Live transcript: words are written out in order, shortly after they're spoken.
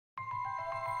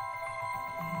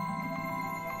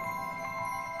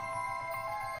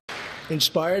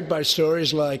Inspired by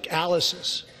stories like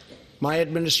Alice's, my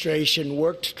administration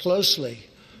worked closely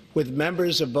with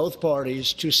members of both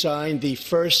parties to sign the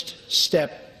First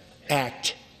Step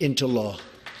Act into law.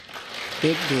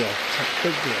 Big deal.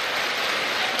 Big deal.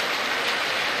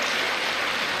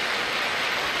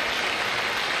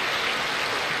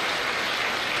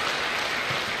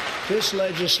 This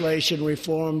legislation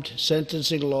reformed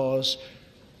sentencing laws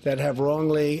that have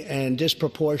wrongly and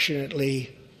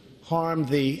disproportionately harmed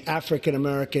the African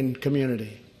American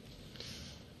community.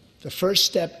 The First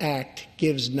Step Act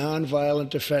gives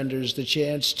nonviolent offenders the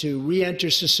chance to re-enter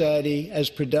society as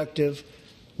productive,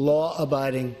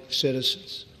 law-abiding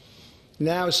citizens.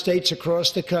 Now, states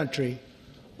across the country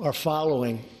are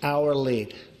following our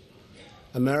lead.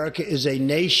 America is a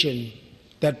nation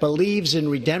that believes in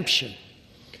redemption.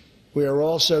 We are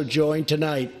also joined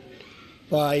tonight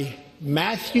by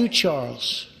Matthew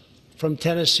Charles from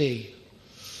Tennessee.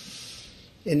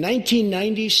 In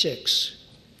 1996,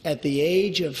 at the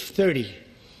age of 30,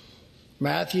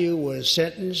 Matthew was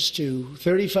sentenced to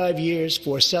 35 years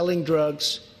for selling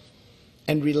drugs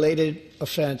and related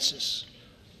offenses.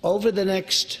 Over the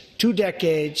next 2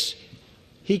 decades,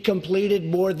 he completed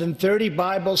more than 30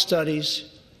 Bible studies,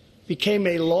 became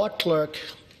a law clerk,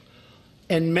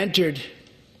 and mentored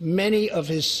many of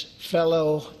his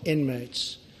fellow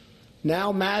inmates.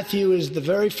 Now Matthew is the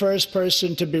very first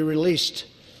person to be released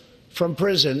from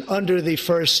prison under the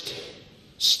First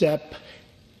Step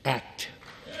Act.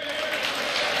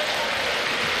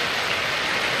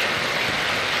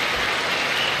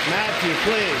 Matthew,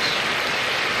 please.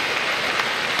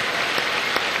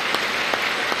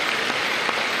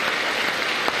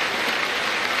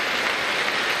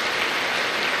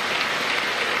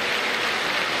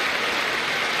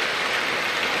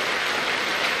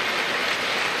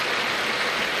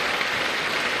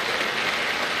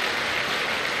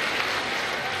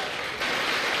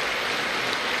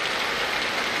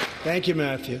 Thank you,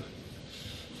 Matthew.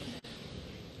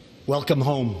 Welcome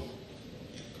home.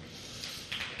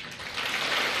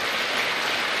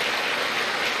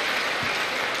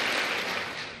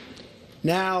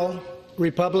 Now,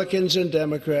 Republicans and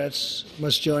Democrats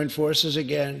must join forces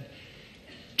again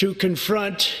to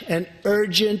confront an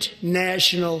urgent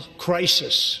national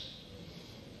crisis.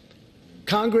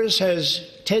 Congress has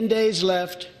 10 days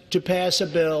left to pass a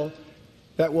bill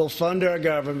that will fund our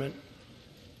government,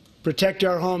 protect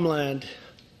our homeland,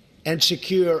 and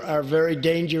secure our very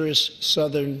dangerous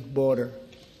southern border.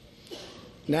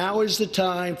 Now is the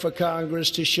time for Congress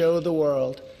to show the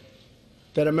world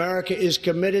that America is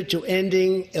committed to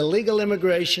ending illegal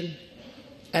immigration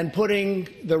and putting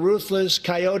the ruthless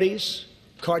coyotes,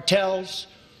 cartels,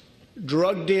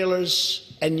 drug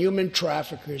dealers, and human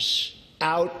traffickers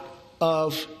out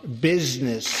of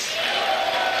business.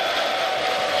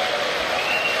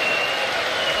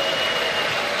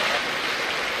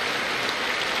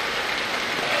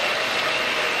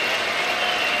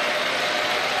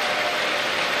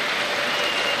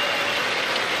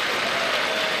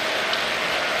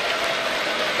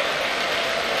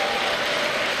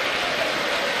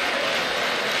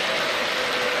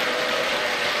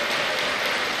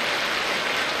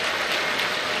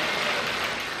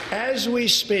 As we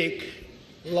speak,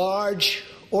 large,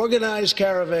 organized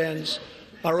caravans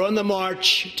are on the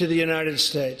march to the United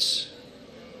States.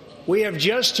 We have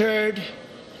just heard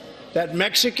that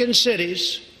Mexican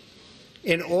cities,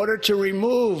 in order to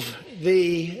remove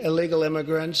the illegal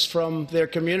immigrants from their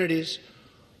communities,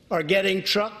 are getting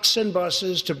trucks and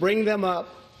buses to bring them up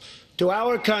to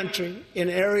our country in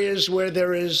areas where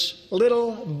there is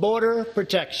little border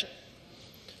protection.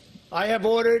 I have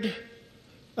ordered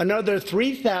another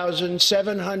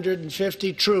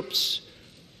 3,750 troops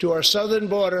to our southern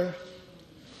border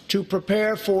to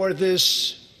prepare for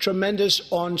this tremendous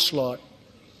onslaught.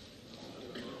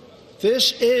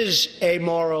 This is a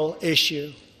moral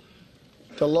issue.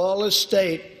 The lawless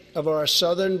state of our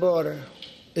southern border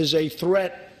is a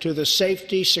threat to the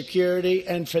safety, security,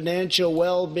 and financial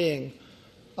well-being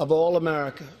of all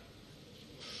America.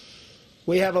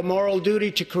 We have a moral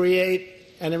duty to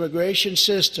create an immigration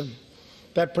system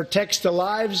that protects the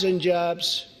lives and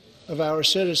jobs of our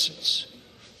citizens.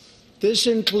 This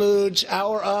includes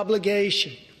our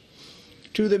obligation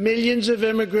to the millions of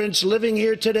immigrants living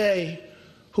here today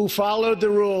who followed the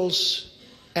rules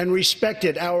and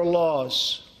respected our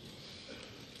laws.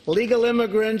 Legal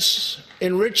immigrants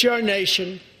enrich our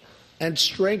nation and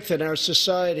strengthen our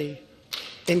society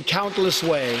in countless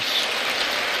ways.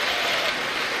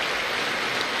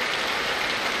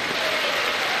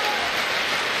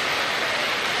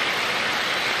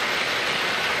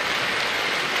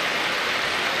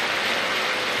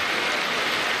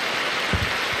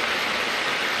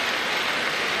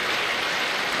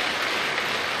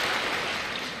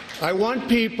 I want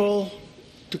people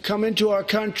to come into our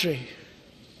country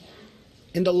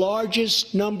in the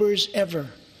largest numbers ever,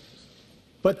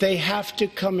 but they have to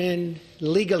come in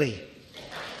legally.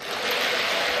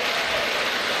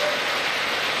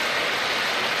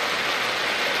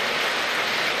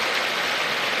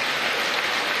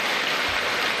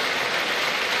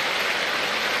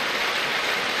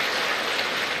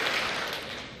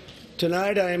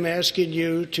 Tonight, I am asking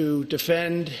you to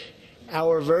defend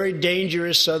our very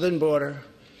dangerous southern border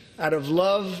out of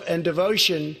love and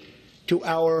devotion to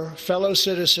our fellow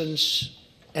citizens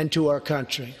and to our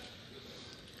country.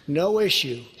 No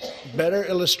issue better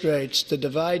illustrates the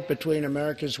divide between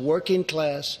America's working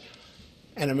class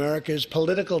and America's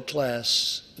political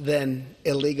class than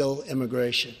illegal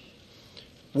immigration.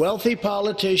 Wealthy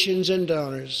politicians and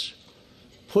donors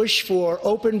push for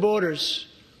open borders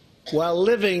while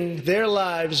living their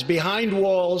lives behind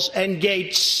walls and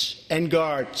gates and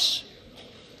guards.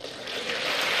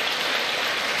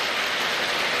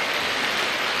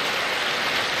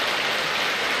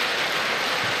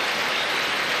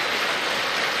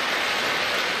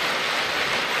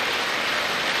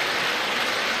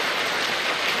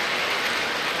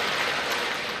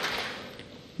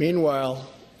 Meanwhile,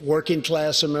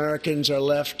 working-class Americans are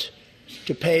left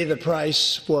to pay the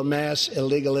price for mass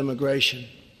illegal immigration.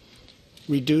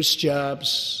 Reduced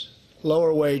jobs,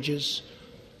 lower wages,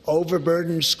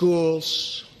 overburdened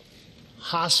schools,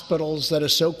 hospitals that are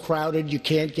so crowded you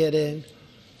can't get in,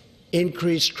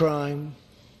 increased crime,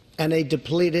 and a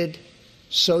depleted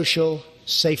social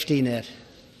safety net.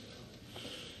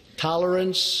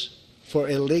 Tolerance for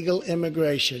illegal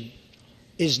immigration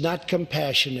is not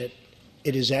compassionate.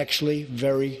 It is actually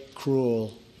very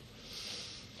cruel.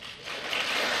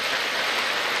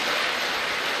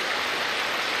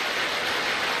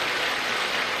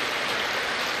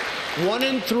 One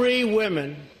in 3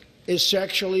 women is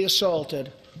sexually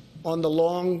assaulted on the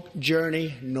long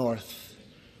journey north.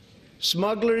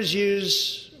 Smugglers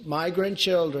use migrant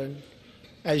children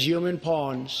as human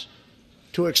pawns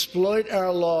to exploit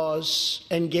our laws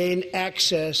and gain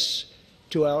access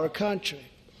to our country.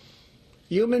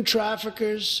 Human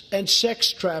traffickers and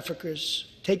sex traffickers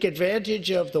take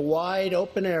advantage of the wide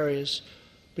open areas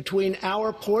between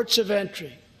our ports of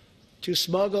entry to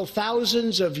smuggle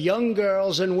thousands of young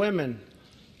girls and women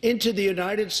into the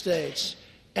United States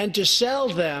and to sell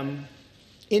them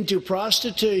into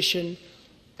prostitution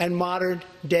and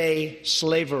modern-day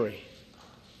slavery.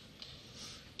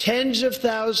 Tens of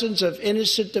thousands of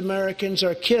innocent Americans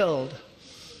are killed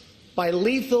by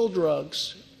lethal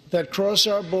drugs that cross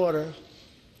our border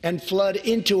and flood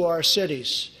into our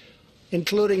cities,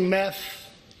 including meth,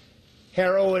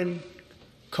 heroin,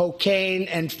 cocaine,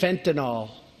 and fentanyl.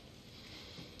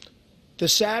 The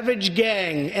savage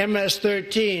gang,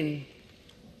 MS-13,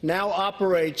 now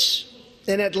operates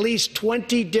in at least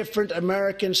 20 different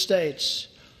American states,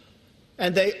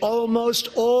 and they almost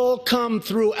all come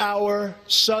through our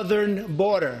southern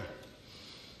border.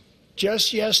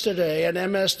 Just yesterday, an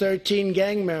MS-13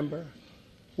 gang member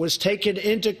was taken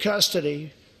into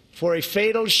custody for a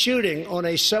fatal shooting on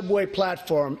a subway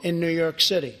platform in New York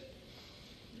City.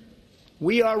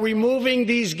 We are removing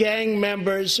these gang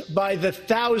members by the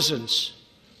thousands,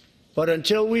 but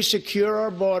until we secure our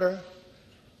border,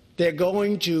 they're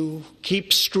going to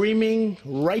keep streaming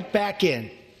right back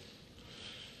in.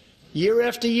 Year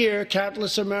after year,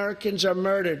 countless Americans are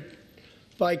murdered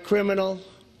by criminal,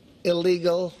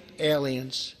 illegal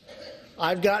aliens.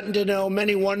 I've gotten to know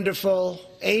many wonderful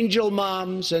angel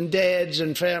moms and dads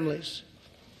and families.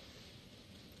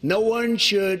 No one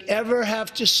should ever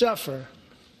have to suffer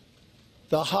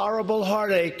the horrible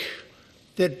heartache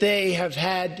that they have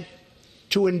had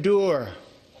to endure.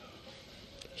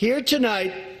 Here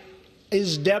tonight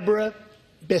is Deborah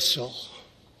Bissell.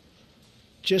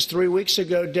 Just 3 weeks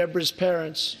ago, Deborah's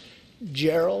parents,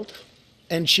 Gerald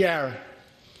and Sharon,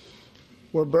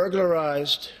 were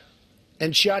burglarized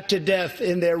and shot to death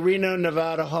in their Reno,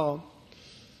 Nevada home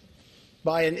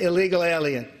by an illegal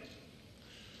alien.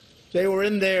 They were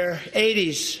in their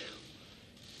 80s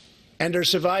and are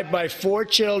survived by 4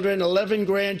 children, 11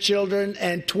 grandchildren,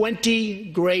 and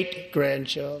 20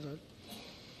 great-grandchildren.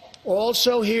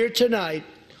 Also here tonight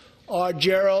are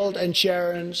Gerald and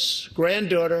Sharon's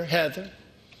granddaughter, Heather,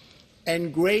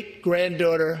 and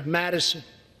great-granddaughter, Madison.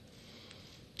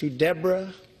 To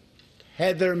Deborah,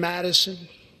 Heather, Madison,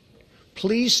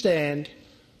 please stand.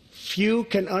 Few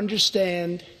can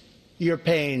understand your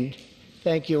pain.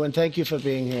 Thank you, and thank you for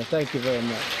being here. Thank you very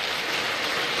much.